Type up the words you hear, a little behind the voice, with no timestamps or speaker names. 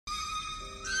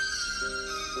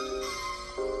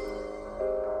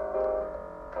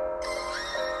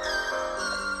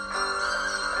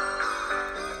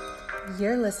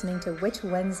You're listening to Witch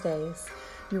Wednesdays,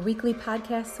 your weekly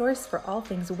podcast source for all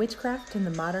things witchcraft in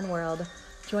the modern world.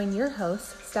 Join your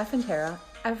hosts, Steph and Tara,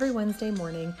 every Wednesday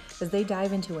morning as they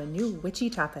dive into a new witchy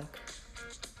topic.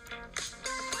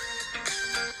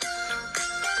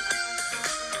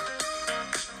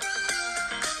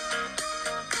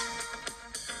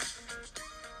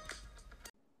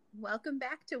 Welcome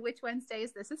back to Witch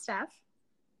Wednesdays. This is Steph.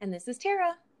 And this is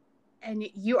Tara. And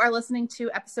you are listening to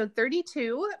episode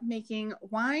 32, Making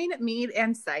Wine, Mead,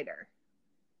 and Cider.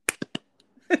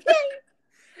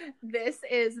 This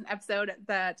is an episode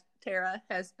that Tara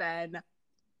has been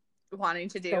wanting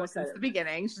to do since the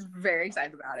beginning. She's very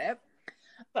excited about it.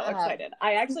 So excited.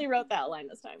 I actually wrote the outline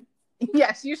this time.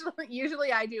 Yes,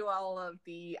 usually I do all of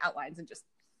the outlines and just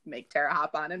make Tara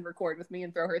hop on and record with me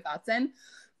and throw her thoughts in.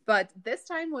 But this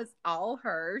time was all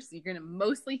hers. You're going to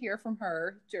mostly hear from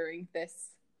her during this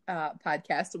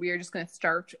podcast. So we are just going to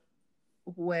start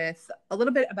with a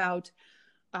little bit about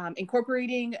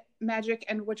incorporating magic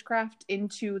and witchcraft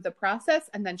into the process.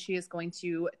 And then she is going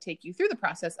to take you through the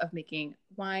process of making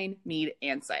wine, mead,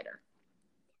 and cider.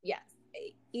 Yes.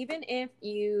 Even if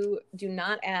you do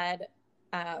not add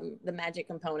the magic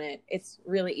component, it's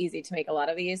really easy to make a lot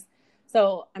of these.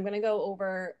 So I'm going to go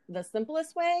over the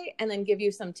simplest way and then give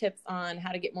you some tips on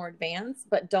how to get more advanced,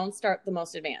 but don't start the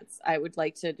most advanced. I would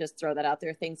like to just throw that out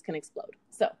there. Things can explode.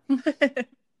 So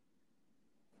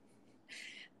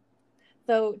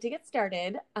to get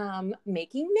started,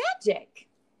 making magic.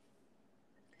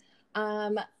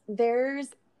 There's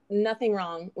nothing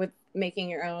wrong with making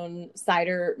your own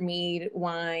cider, mead,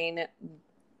 wine.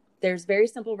 There's very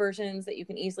simple versions that you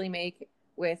can easily make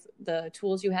with the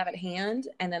tools you have at hand.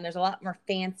 And then there's a lot more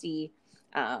fancy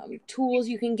tools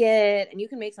you can get, and you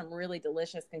can make some really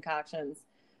delicious concoctions.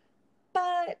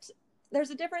 But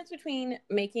there's a difference between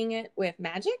making it with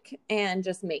magic and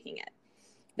just making it.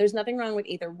 There's nothing wrong with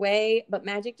either way, but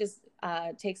magic just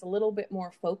takes a little bit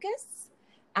more focus,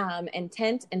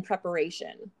 intent, and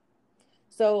preparation.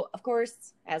 So, of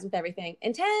course, as with everything,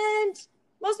 intent,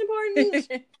 most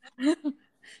important.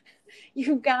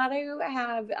 You've got to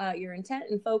have your intent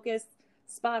and focus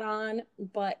spot on,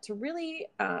 but to really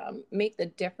make the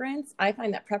difference, I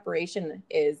find that preparation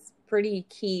is pretty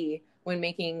key when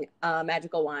making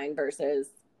magical wine versus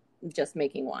just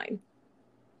making wine.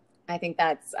 I think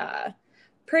that's a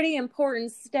pretty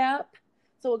important step.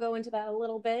 So we'll go into that a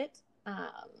little bit.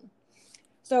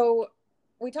 So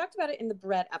we talked about it in the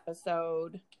bread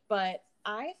episode, but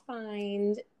I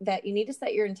find that you need to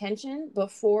set your intention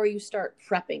before you start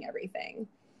prepping everything.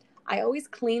 I always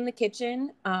clean the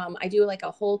kitchen. I do like a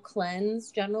whole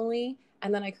cleanse generally,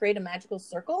 and then I create a magical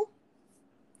circle,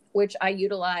 which I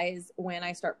utilize when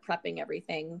I start prepping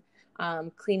everything.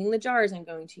 Cleaning the jars I'm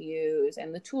going to use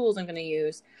and the tools I'm going to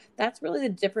use. That's really the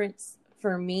difference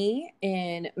for me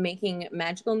in making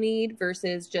magical mead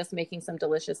versus just making some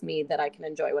delicious mead that I can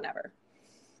enjoy whenever.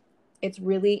 It's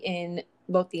really in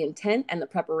both the intent and the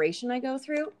preparation I go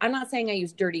through. I'm not saying I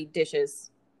use dirty dishes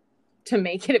to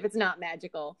make it if it's not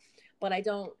magical, but I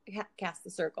don't cast the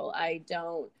circle. I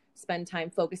don't spend time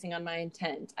focusing on my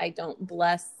intent. I don't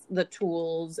bless the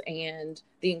tools and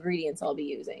the ingredients I'll be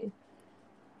using.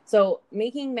 So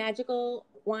making magical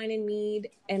wine and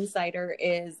mead and cider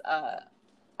is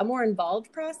a more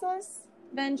involved process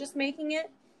than just making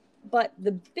it. But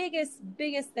the biggest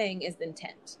thing is the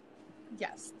intent.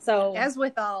 Yes. So as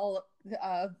with all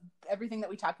everything that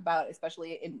we talk about,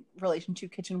 especially in relation to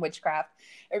kitchen witchcraft,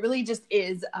 it really just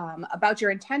is about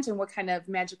your intent and what kind of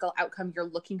magical outcome you're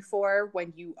looking for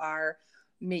when you are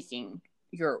making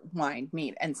your wine,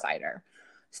 mead, and cider.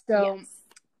 So yes.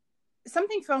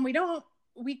 Something fun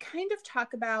we kind of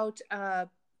talk about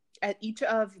at each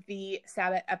of the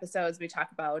Sabbath episodes, we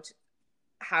talk about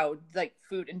how like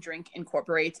food and drink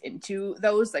incorporates into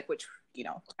those, like which,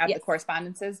 have yes. the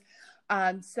correspondences.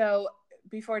 So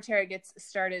before Tara gets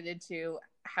started into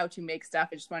how to make stuff,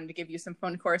 I just wanted to give you some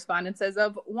fun correspondences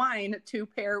of wine to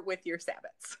pair with your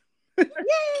Sabbats.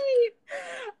 Yay!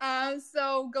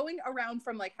 So going around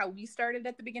from like how we started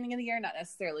at the beginning of the year, not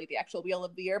necessarily the actual wheel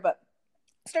of the year, but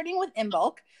starting with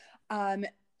Imbolc,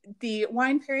 the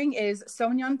wine pairing is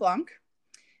Sauvignon Blanc,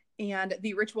 and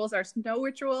the rituals are snow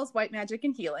rituals, white magic,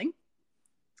 and healing.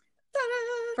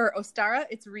 Ta-da! For Ostara,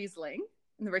 it's Riesling,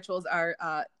 and the rituals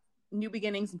are new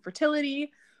beginnings and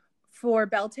fertility. For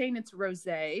Beltane, it's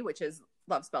Rosé, which is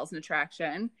love, spells, and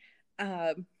attraction.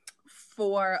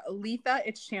 For Letha,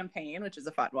 it's Champagne, which is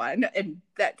a fun one, and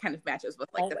that kind of matches with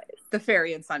like the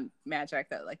fairy and sun magic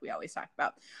that like we always talk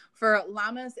about. For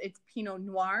Llamas, it's Pinot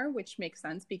Noir, which makes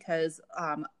sense because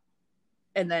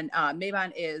and then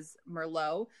Mabon is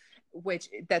Merlot, which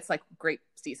that's like grape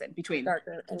season between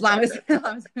Darker and Llamas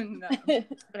darker.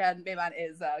 and Maison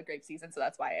is grape season. So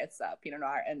that's why it's Pinot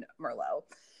Noir and Merlot,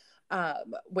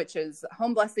 which is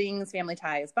home blessings, family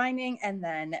ties, binding. And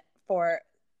then for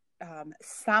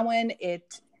Samhain,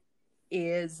 it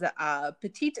is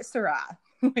Petite Syrah,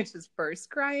 which is for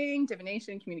scrying,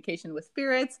 divination, communication with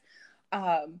spirits.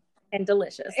 And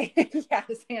delicious.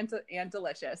 Yes, and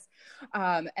delicious.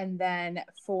 And then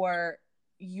for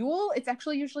Yule, it's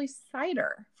actually usually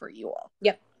cider for Yule.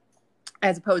 Yep.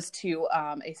 As opposed to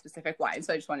a specific wine.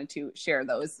 So I just wanted to share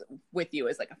those with you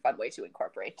as like a fun way to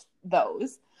incorporate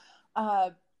those.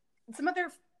 Some other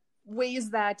ways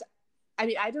that, I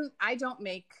mean, I don't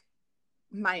make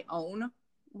my own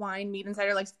wine, mead, and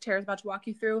cider like Tara's about to walk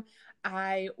you through.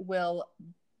 I will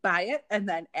buy it and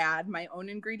then add my own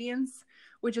ingredients,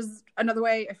 which is another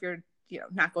way if you're,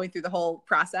 not going through the whole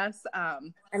process.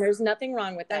 And there's nothing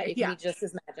wrong with that. It can be just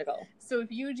as magical. So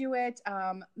if you do it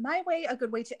my way, a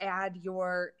good way to add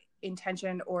your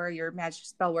intention or your magic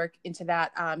spell work into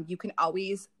that, you can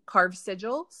always carve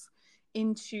sigils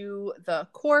into the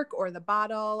cork or the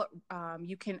bottle.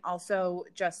 You can also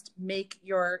just make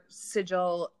your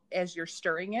sigil as you're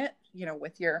stirring it,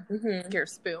 with your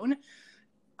spoon.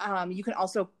 You can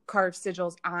also carve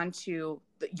sigils onto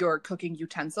your cooking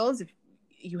utensils. If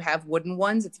you have wooden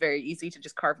ones, it's very easy to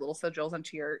just carve little sigils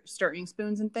onto your stirring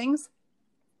spoons and things,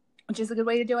 which is a good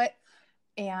way to do it.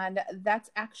 And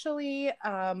that's actually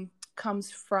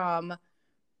comes from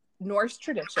Norse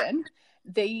tradition.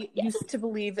 They used to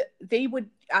believe they would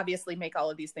obviously make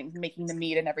all of these things, making the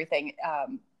mead and everything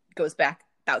goes back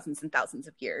thousands and thousands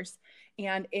of years.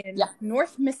 And in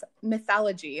Norse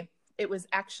mythology, it was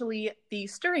actually the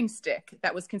stirring stick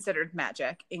that was considered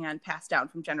magic and passed down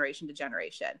from generation to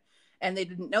generation. And they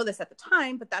didn't know this at the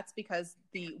time, but that's because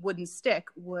the wooden stick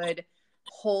would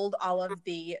hold all of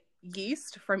the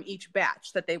yeast from each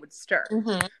batch that they would stir.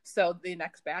 So the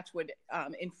next batch would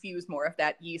infuse more of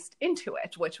that yeast into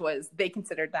it, which was, they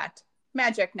considered that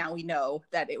magic. Now we know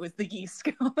that it was the yeast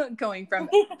going from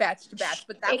batch to batch,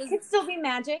 but that could still be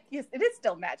magic. Yes, it is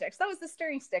still magic. So that was the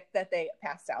stirring stick that they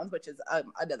passed down, which is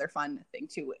another fun thing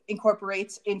to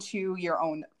incorporate into your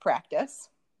own practice.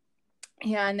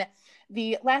 And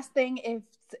the last thing,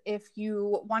 if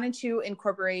you wanted to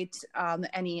incorporate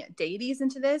any deities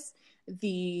into this,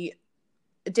 the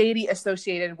deity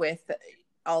associated with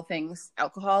all things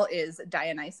alcohol is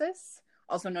Dionysus,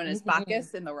 also known as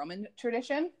Bacchus in the Roman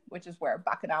tradition, which is where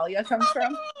Bacchanalia comes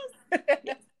from.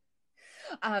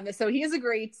 So he is a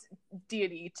great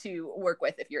deity to work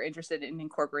with if you're interested in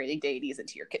incorporating deities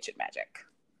into your kitchen magic.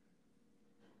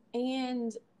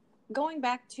 And going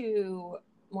back to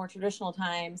more traditional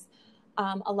times,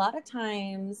 a lot of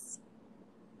times,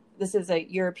 this is a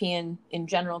European in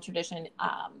general tradition,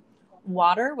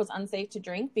 water was unsafe to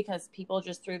drink because people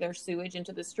just threw their sewage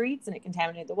into the streets and it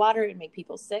contaminated the water and made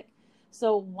people sick.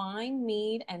 So wine,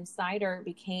 mead, and cider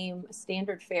became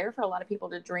standard fare for a lot of people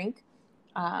to drink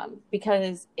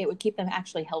because it would keep them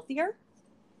actually healthier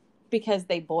because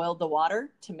they boiled the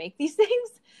water to make these things.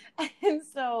 And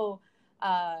so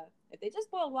if they just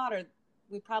boiled water,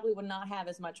 we probably would not have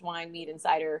as much wine, mead, and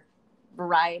cider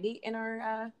variety in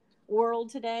our world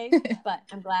today. But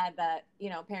I'm glad that,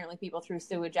 apparently people threw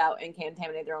sewage out and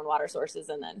contaminated their own water sources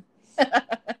and then.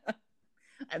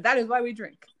 And that is why we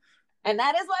drink. And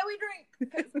that is why we drink,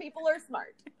 because people are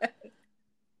smart.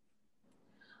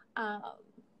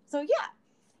 So yeah.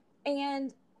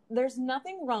 And there's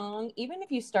nothing wrong, even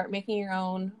if you start making your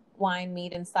own wine,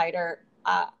 mead, and cider,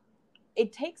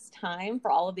 it takes time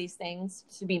for all of these things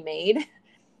to be made.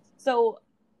 So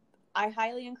I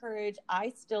highly encourage, I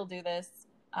still do this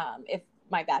if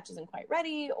my batch isn't quite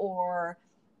ready, or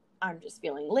I'm just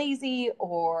feeling lazy,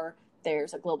 or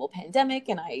there's a global pandemic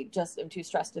and I just am too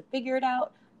stressed to figure it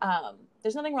out.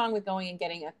 There's nothing wrong with going and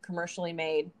getting a commercially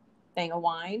made thing of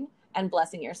wine and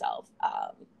blessing yourself.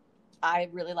 I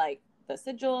really like the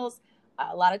sigils.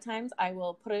 A lot of times I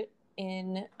will put it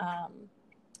in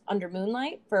under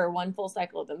moonlight for one full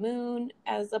cycle of the moon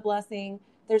as a blessing.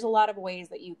 There's a lot of ways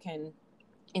that you can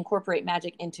incorporate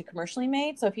magic into commercially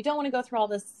made. So if you don't want to go through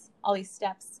all these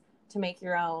steps to make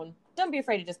your own, don't be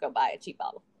afraid to just go buy a cheap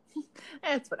bottle.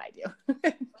 That's what I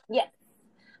do. Yes.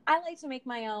 I like to make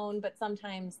my own, but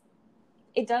sometimes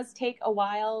it does take a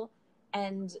while.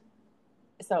 And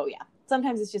so, yeah,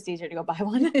 sometimes it's just easier to go buy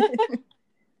one.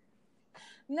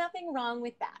 Nothing wrong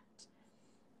with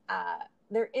that.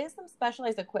 There is some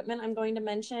specialized equipment I'm going to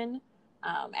mention.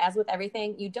 As with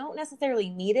everything, you don't necessarily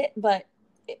need it, but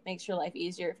it makes your life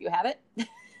easier if you have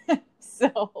it.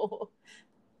 So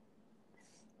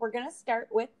we're going to start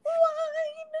with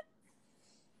wine.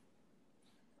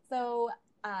 So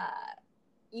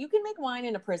you can make wine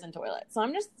in a prison toilet. So I'm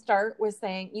going to start with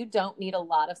saying you don't need a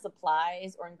lot of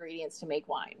supplies or ingredients to make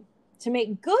wine. To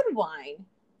make good wine,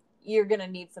 you're going to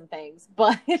need some things.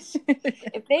 But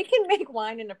if they can make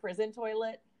wine in a prison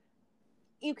toilet,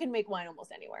 you can make wine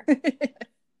almost anywhere.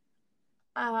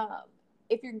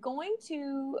 If you're going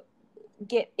to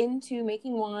get into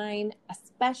making wine,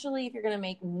 especially if you're going to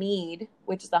make mead,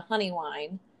 which is a honey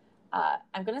wine,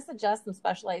 I'm going to suggest some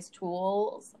specialized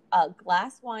tools, a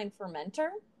glass wine fermenter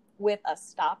with a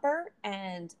stopper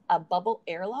and a bubble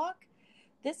airlock.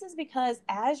 This is because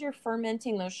as you're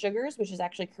fermenting those sugars, which is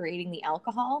actually creating the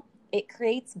alcohol, it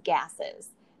creates gases.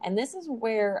 And this is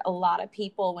where a lot of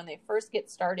people, when they first get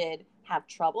started, have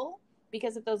trouble,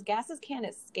 because if those gases can't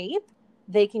escape,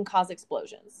 they can cause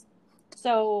explosions.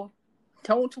 So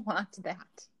don't want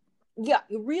that. Yeah,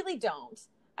 you really don't.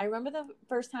 I remember the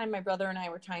first time my brother and I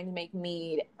were trying to make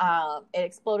mead, it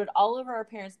exploded all over our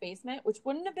parents' basement, which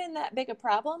wouldn't have been that big a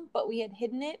problem, but we had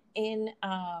hidden it in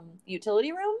the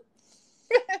utility room,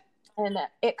 and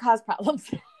it caused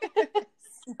problems.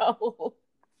 So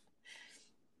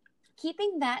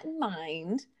keeping that in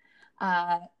mind,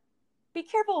 be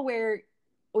careful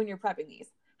when you're prepping these.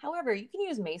 However, you can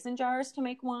use mason jars to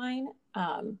make wine.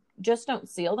 Just don't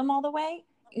seal them all the way.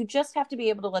 You just have to be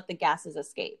able to let the gases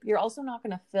escape. You're also not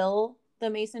going to fill the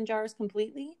mason jars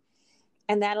completely,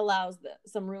 and that allows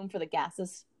some room for the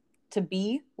gases to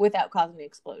be without causing the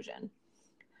explosion.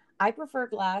 I prefer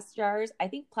glass jars. I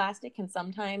think plastic can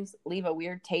sometimes leave a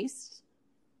weird taste.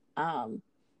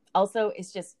 Also,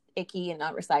 it's just icky and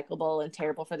not recyclable and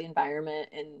terrible for the environment,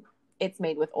 and it's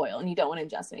made with oil, and you don't want to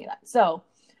ingest any of that. So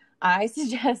I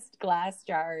suggest glass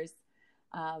jars.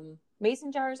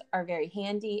 Mason jars are very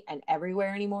handy and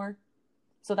everywhere anymore.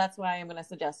 So that's why I'm going to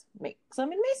suggest make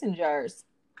some in mason jars.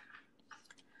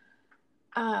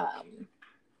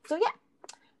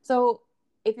 So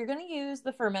if you're going to use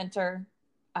the fermenter,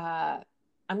 I'm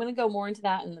going to go more into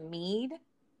that in the mead,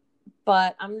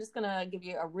 but I'm just going to give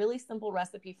you a really simple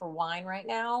recipe for wine right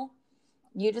now.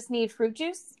 You just need fruit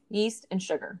juice, yeast, and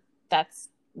sugar. That's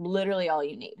literally all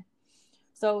you need.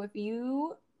 So if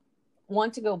you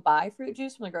want to go buy fruit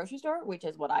juice from the grocery store, which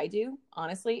is what I do,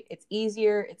 honestly, it's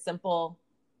easier, it's simple.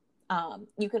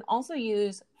 You can also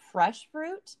use fresh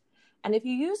fruit. And if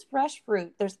you use fresh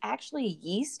fruit, there's actually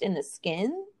yeast in the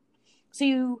skin. So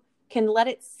you can let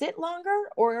it sit longer,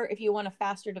 or if you want a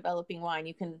faster developing wine,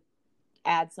 you can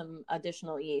add some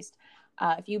additional yeast.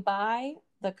 If you buy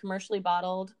the commercially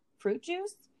bottled fruit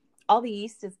juice, all the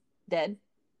yeast is dead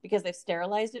because they've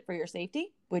sterilized it for your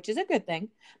safety, which is a good thing,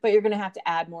 but you're going to have to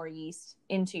add more yeast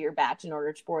into your batch in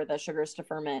order for the sugars to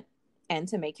ferment and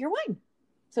to make your wine.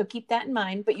 So keep that in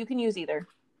mind, but you can use either.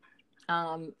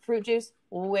 Fruit juice,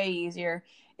 way easier.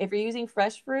 If you're using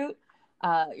fresh fruit,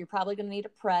 you're probably going to need a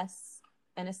press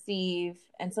and a sieve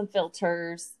and some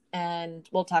filters, and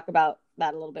we'll talk about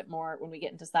that a little bit more when we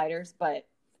get into ciders, but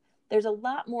there's a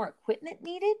lot more equipment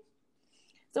needed.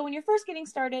 So when you're first getting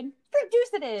started, fruit juice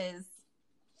it is.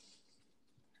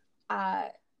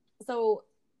 So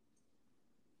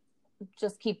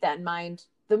just keep that in mind.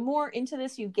 The more into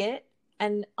this you get,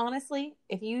 and honestly,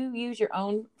 if you use your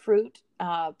own fruit,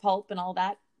 pulp and all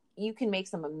that, you can make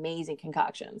some amazing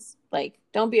concoctions. Like,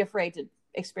 don't be afraid to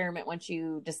experiment once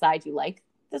you decide you like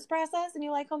this process and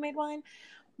you like homemade wine,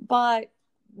 but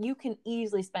you can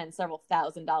easily spend several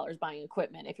 $1,000s buying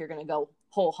equipment if you're going to go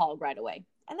whole hog right away.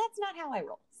 And that's not how I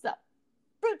roll. So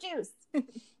fruit juice.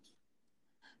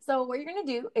 So what you're going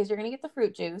to do is you're going to get the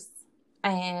fruit juice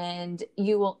and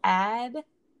you will add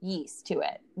yeast to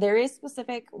it. There is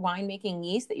specific winemaking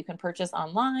yeast that you can purchase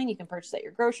online. You can purchase at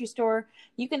your grocery store.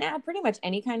 You can add pretty much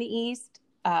any kind of yeast,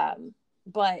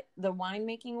 but the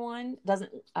winemaking one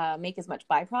doesn't make as much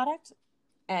byproduct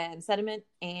and sediment,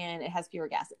 and it has fewer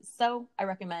gases. So I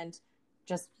recommend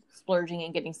just splurging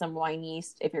and getting some wine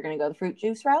yeast if you're going to go the fruit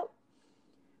juice route.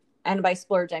 And by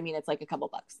splurge, I mean it's like a couple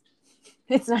bucks.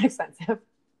 It's not expensive.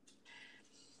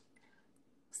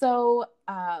 So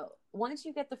once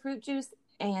you get the fruit juice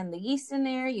and the yeast in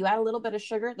there, you add a little bit of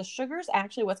sugar. The sugar is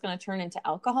actually what's going to turn into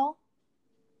alcohol.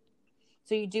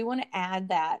 So you do want to add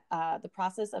that. The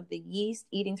process of the yeast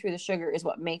eating through the sugar is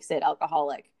what makes it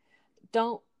alcoholic.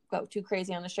 Don't go too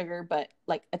crazy on the sugar, but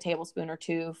like a tablespoon or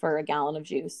two for a gallon of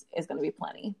juice is going to be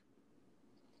plenty,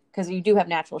 because you do have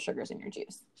natural sugars in your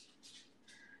juice.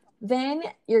 Then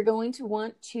you're going to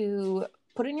want to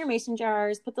put it in your mason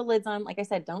jars, put the lids on. Like I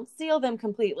said, don't seal them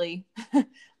completely,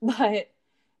 but,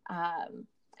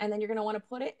 and then you're going to want to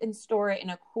put it and store it in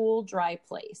a cool, dry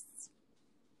place.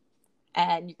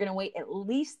 And you're going to wait at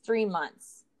least 3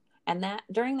 months. And that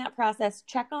during that process,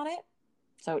 check on it.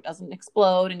 so it doesn't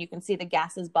explode and you can see the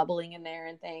gases bubbling in there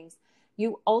and things.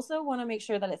 You also want to make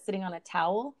sure that it's sitting on a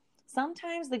towel.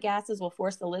 Sometimes the gases will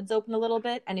force the lids open a little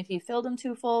bit, and if you filled them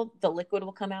too full, the liquid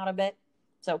will come out a bit.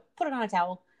 So put it on a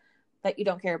towel that you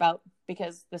don't care about,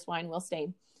 because this wine will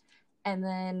stain. And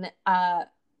then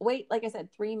wait, like I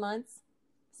said, 3 months.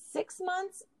 6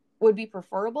 months would be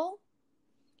preferable.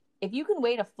 If you can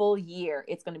wait a full year,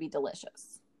 it's going to be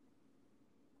delicious.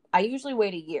 I usually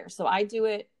wait a year. So I do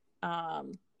it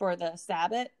for the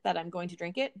Sabbat that I'm going to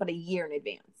drink it, but a year in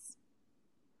advance.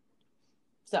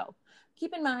 So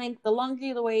keep in mind, the longer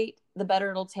you wait, the better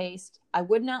it'll taste. I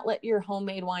would not let your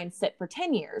homemade wine sit for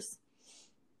 10 years,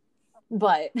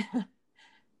 but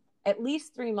at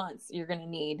least 3 months you're going to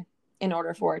need in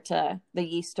order for it the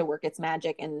yeast to work its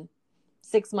magic, and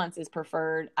 6 months is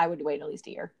preferred. I would wait at least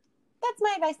a year. That's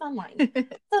my advice on wine.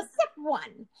 So step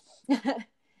 1.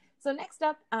 So next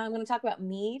up, I'm going to talk about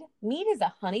mead. Mead is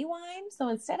a honey wine. So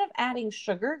instead of adding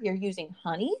sugar, you're using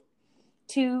honey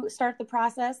to start the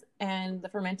process and the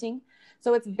fermenting.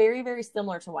 So it's very, very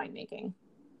similar to winemaking.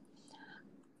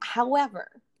 However,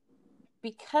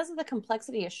 because of the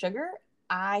complexity of sugar,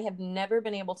 I have never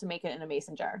been able to make it in a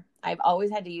mason jar. I've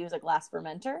always had to use a glass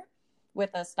fermenter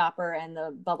with a stopper and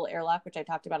the bubble airlock, which I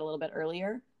talked about a little bit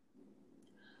earlier.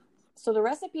 So the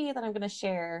recipe that I'm going to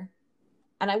share,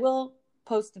 and I will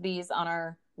post these on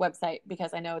our website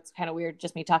because I know it's kind of weird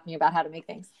just me talking about how to make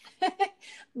things.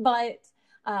 But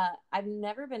I've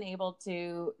never been able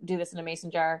to do this in a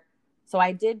mason jar. So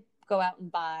I did go out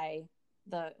and buy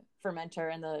the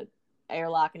fermenter and the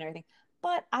airlock and everything.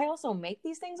 But I also make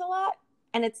these things a lot,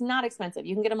 and it's not expensive.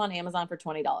 You can get them on Amazon for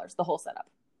 $20, the whole setup.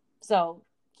 So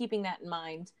keeping that in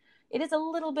mind, it is a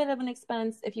little bit of an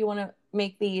expense if you want to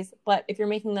make these, but if you're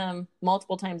making them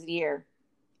multiple times a year,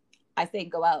 I say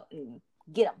go out and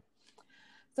get them.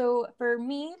 So for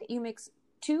mead, you mix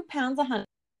 2 pounds of honey,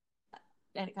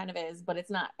 and it kind of is, but it's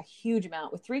not a huge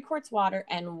amount, with 3 quarts water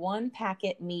and 1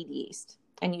 packet mead yeast.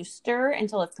 And you stir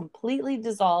until it's completely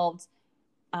dissolved,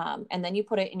 and then you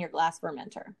put it in your glass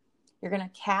fermenter. You're going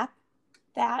to cap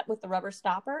that with the rubber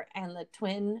stopper and the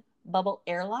twin bubble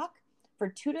airlock for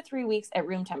 2 to 3 weeks at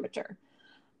room temperature.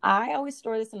 I always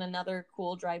store this in another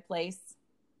cool, dry place.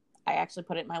 I actually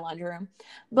put it in my laundry room,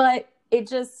 but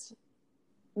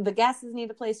the gases need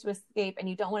a place to escape, and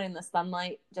you don't want it in the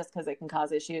sunlight just because it can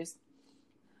cause issues.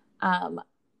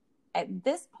 At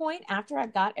this point, after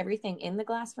I've got everything in the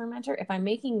glass fermenter, if I'm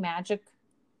making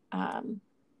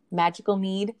magical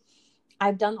mead,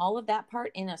 I've done all of that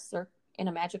part in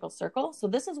a magical circle. So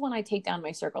this is when I take down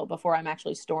my circle before I'm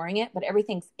actually storing it, but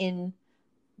everything's in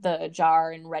the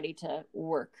jar and ready to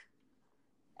work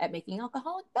at making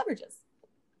alcoholic beverages.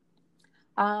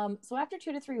 So after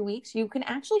 2 to 3 weeks, you can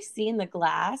actually see in the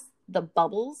glass the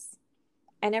bubbles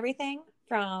and everything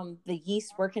from the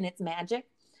yeast working its magic.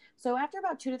 So after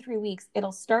about 2 to 3 weeks,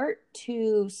 it'll start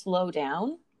to slow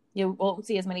down. You won't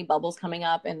see as many bubbles coming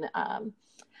up. And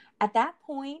at that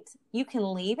point, you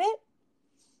can leave it.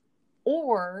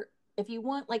 Or if you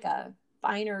want like a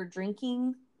finer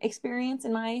drinking experience,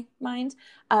 in my mind,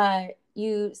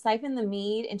 you siphon the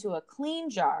mead into a clean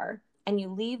jar and you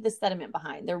leave the sediment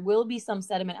behind. There will be some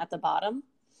sediment at the bottom.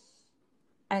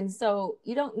 And so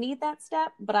you don't need that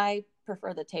step, but I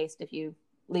prefer the taste if you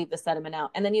leave the sediment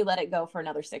out, and then you let it go for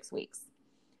another 6 weeks.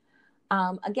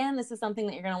 Again, this is something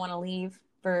that you're going to want to leave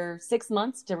for 6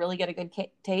 months to really get a good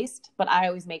taste, but I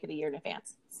always make it a year in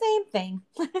advance. Same thing.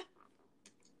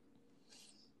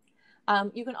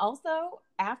 You can also,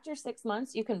 after 6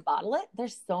 months, you can bottle it.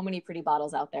 There's so many pretty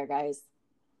bottles out there, guys.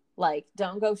 Like,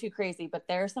 don't go too crazy, but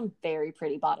there are some very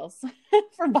pretty bottles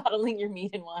for bottling your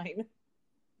mead and wine.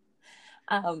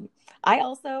 I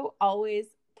also always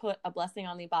put a blessing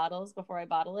on the bottles before I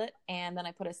bottle it, and then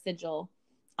I put a sigil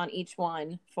on each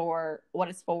one for what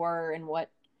it's for and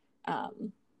what that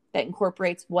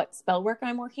incorporates what spell work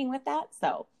I'm working with that.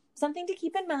 So something to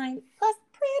keep in mind. Plus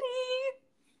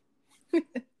pretty.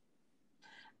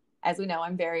 As we know,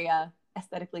 I'm very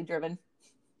aesthetically driven.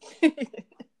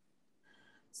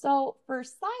 So for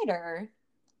cider,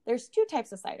 there's 2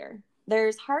 types of cider.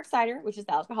 There's hard cider, which is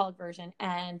the alcoholic version,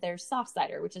 and there's soft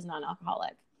cider, which is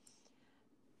non-alcoholic.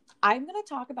 I'm going to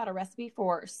talk about a recipe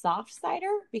for soft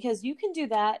cider because you can do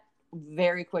that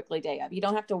very quickly day of. You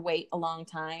don't have to wait a long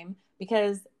time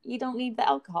because you don't need the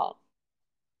alcohol.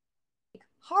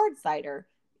 Hard cider,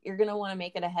 you're going to want to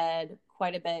make it ahead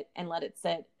quite a bit and let it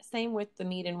sit. Same with the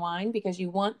mead and wine because you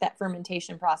want that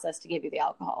fermentation process to give you the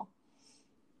alcohol.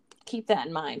 Keep that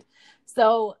in mind.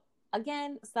 So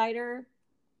again, cider,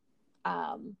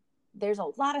 there's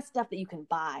a lot of stuff that you can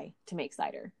buy to make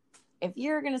cider. If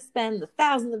you're going to spend the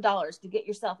thousands of dollars to get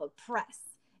yourself a press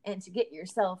and to get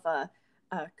yourself a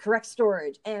correct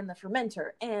storage and the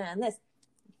fermenter and this,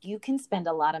 you can spend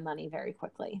a lot of money very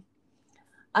quickly.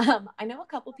 I know a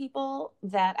couple people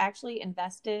that actually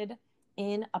invested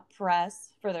in a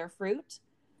press for their fruit,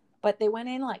 but they went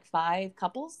in like 5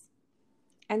 couples.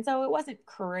 And so it wasn't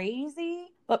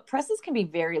crazy, but presses can be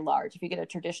very large. If you get a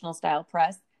traditional style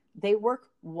press, they work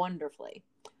wonderfully.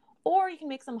 Or you can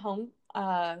make some home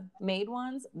made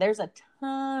ones. There's a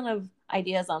ton of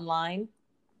ideas online.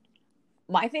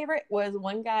 My favorite was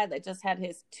one guy that just had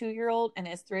his 2-year-old and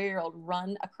his 3-year-old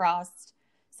run across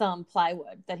some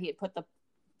plywood that he had put the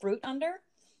fruit under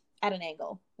at an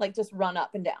angle, like just run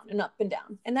up and down and up and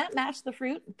down. And that matched the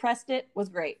fruit, pressed it, was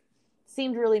great.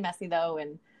 Seemed really messy though,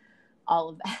 and all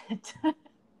of that.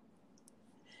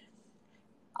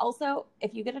 Also,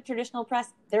 if you get a traditional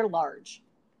press, they're large.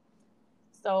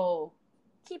 So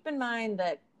keep in mind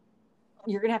that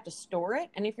you're going to have to store it.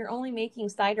 And if you're only making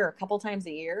cider a couple times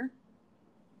a year,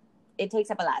 it takes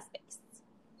up a lot of space.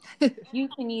 You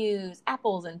can use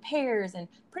apples and pears and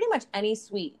pretty much any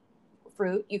sweet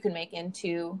fruit you can make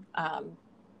into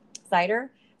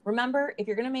cider. Remember, if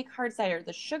you're going to make hard cider,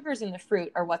 the sugars in the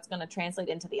fruit are what's going to translate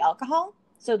into the alcohol.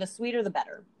 So the sweeter, the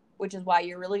better, which is why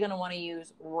you're really going to want to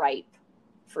use ripe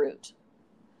fruit.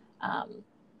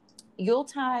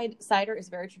 Yuletide cider is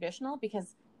very traditional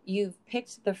because you've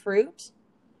picked the fruit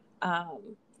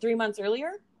 3 months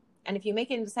earlier. And if you make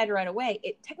it into cider right away,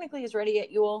 it technically is ready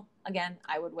at Yule. Again,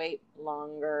 I would wait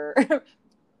longer,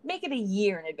 make it a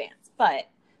year in advance. But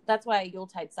that's why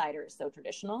Yuletide cider is so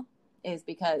traditional, is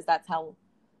because that's how,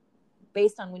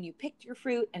 based on when you picked your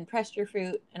fruit and pressed your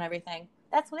fruit and everything,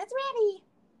 that's when it's ready.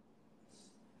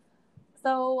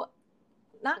 So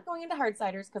not going into hard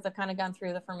ciders because I've kind of gone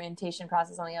through the fermentation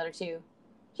process on the other two.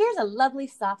 Here's a lovely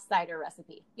soft cider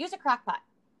recipe. Use a crock pot.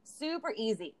 Super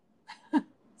easy.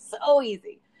 So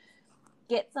easy.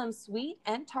 Get some sweet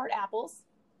and tart apples,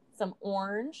 some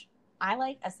orange. I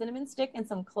like a cinnamon stick and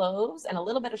some cloves and a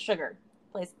little bit of sugar.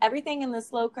 Place everything in the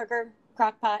slow cooker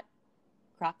crock pot.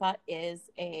 Crock pot is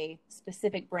a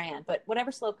specific brand, but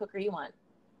whatever slow cooker you want.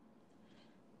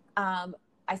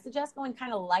 I suggest going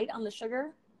kind of light on the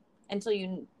sugar until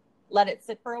you let it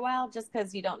sit for a while, just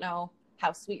because you don't know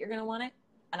how sweet you're going to want it.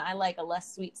 And I like a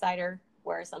less sweet cider,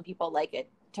 where some people like it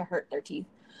to hurt their teeth.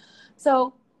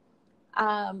 So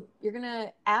you're going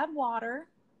to add water,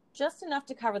 just enough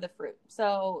to cover the fruit.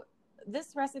 So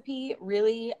this recipe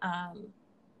really,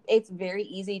 it's very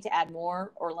easy to add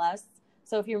more or less.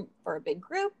 So if you're for a big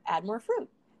group, add more fruit.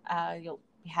 You'll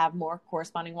have more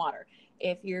corresponding water.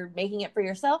 If you're making it for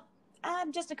yourself,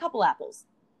 add just a couple apples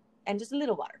and just a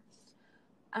little water.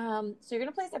 So you're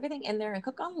going to place everything in there and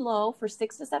cook on low for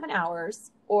 6 to 7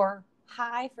 hours or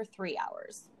high for 3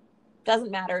 hours.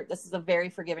 Doesn't matter. This is a very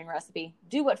forgiving recipe.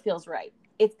 Do what feels right.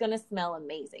 It's going to smell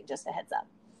amazing. Just a heads up.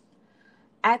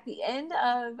 At the end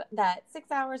of that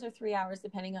 6 hours or 3 hours,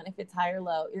 depending on if it's high or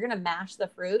low, you're going to mash the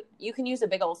fruit. You can use a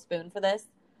big old spoon for this.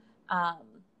 I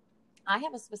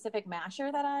have a specific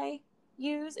masher that I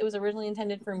use. It was originally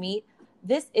intended for meat.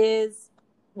 This is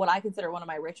what I consider one of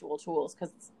my ritual tools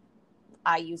because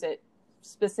I use it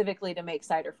specifically to make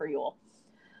cider for Yule.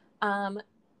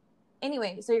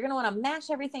 Anyway, so you're going to want to mash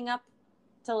everything up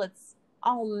till it's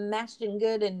all mashed and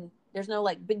good and there's no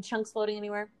like big chunks floating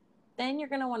anywhere. Then you're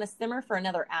going to want to simmer for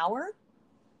another hour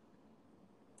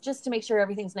just to make sure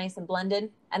everything's nice and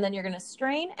blended. And then you're going to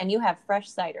strain and you have fresh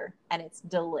cider and it's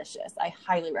delicious. I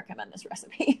highly recommend this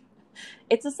recipe.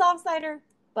 It's a soft cider,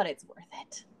 but it's worth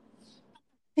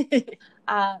it.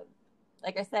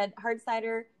 Like I said, hard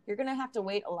cider, you're going to have to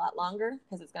wait a lot longer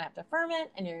because it's going to have to ferment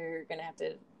and you're going to have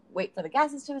to wait for the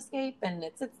gases to escape and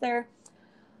it sits there.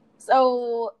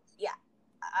 So yeah,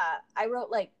 I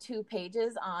wrote like 2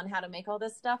 pages on how to make all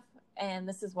this stuff. And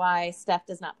this is why Steph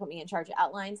does not put me in charge of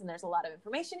outlines. And there's a lot of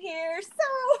information here. So,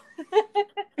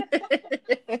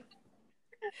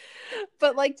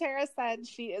 but like Tara said,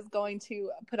 she is going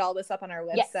to put all this up on our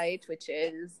website, yes, which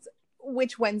is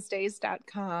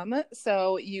witchwednesdays.com.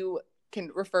 So you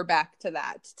can refer back to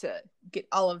that to get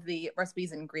all of the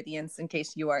recipes and ingredients in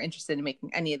case you are interested in making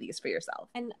any of these for yourself.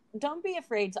 And don't be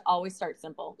afraid to always start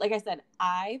simple. Like I said,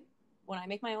 when I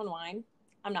make my own wine,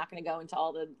 I'm not going to go into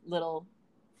all the little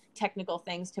technical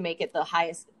things to make it the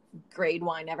highest grade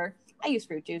wine ever. I use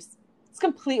fruit juice. It's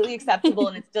completely acceptable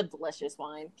and it's still delicious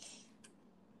wine.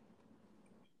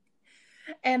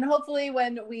 And hopefully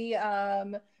when we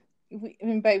and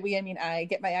by we, I mean I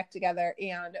get my act together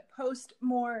and post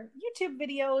more YouTube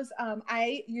videos.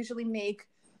 I usually make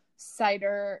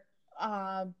cider,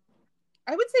 I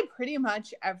would say pretty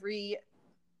much every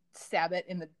Sabbath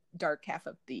in the dark half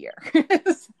of the year.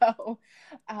 So,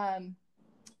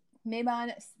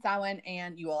 Mabon, Samhain,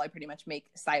 and Yule I pretty much make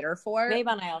cider for.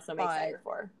 Mabon I also make cider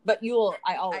for. But Yule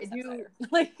I always have cider.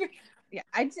 Like, yeah,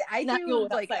 I do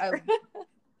like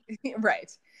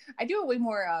right. I do a way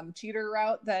more cheater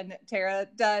route than Tara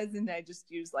does, and I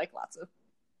just use like lots of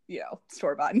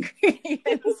store-bought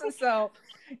ingredients. So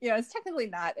it's technically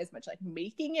not as much like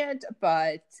making it,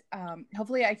 but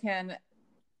hopefully I can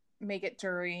make it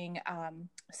during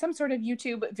some sort of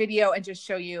YouTube video and just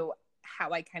show you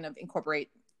how I kind of incorporate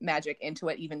magic into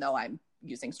it, even though I'm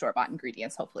using store-bought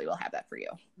ingredients. Hopefully we'll have that for you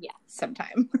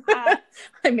sometime. I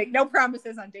make no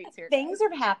promises on dates here. Things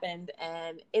have happened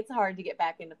and it's hard to get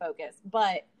back into focus,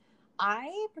 but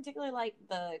I particularly like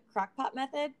the crock pot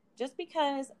method just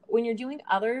because when you're doing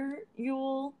other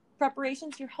Yule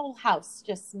preparations, your whole house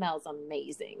just smells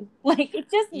amazing. Like, it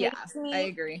just makes me I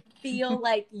agree. feel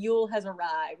like Yule has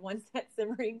arrived once that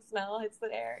simmering smell hits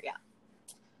the air. Yeah.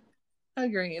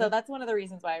 Agreed. So that's one of the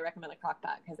reasons why I recommend the crock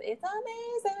pot, because it's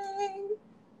amazing.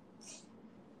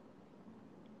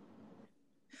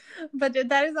 But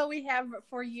that is all we have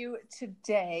for you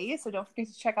today. So don't forget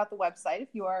to check out the website if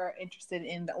you are interested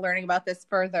in learning about this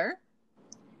further.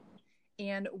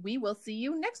 And we will see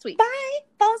you next week. Bye.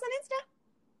 Follow us on Insta.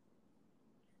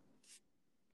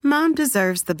 Mom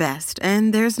deserves the best,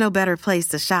 and there's no better place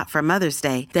to shop for Mother's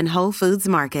Day than Whole Foods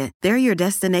Market. They're your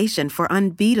destination for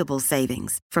unbeatable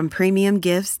savings, from premium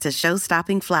gifts to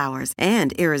show-stopping flowers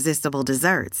and irresistible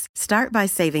desserts. Start by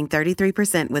saving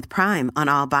 33% with Prime on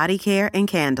all body care and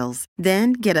candles.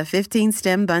 Then get a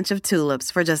 15-stem bunch of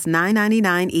tulips for just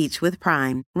 $9.99 each with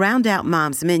Prime. Round out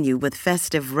Mom's menu with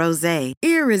festive rosé,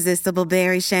 irresistible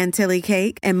berry chantilly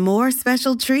cake, and more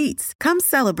special treats. Come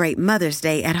celebrate Mother's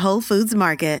Day at Whole Foods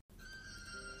Market.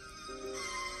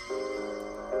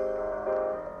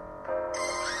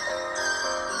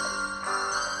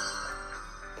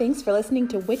 Thanks for listening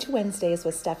to Witch Wednesdays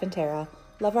with Steph and Tara.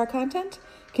 Love our content?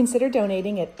 Consider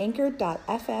donating at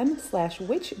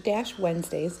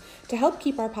anchor.fm/witch-wednesdays to help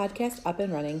keep our podcast up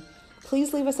and running.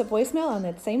 Please leave us a voicemail on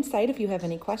that same site if you have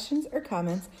any questions or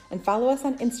comments, and follow us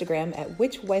on Instagram at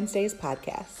Witch Wednesdays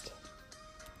Podcast.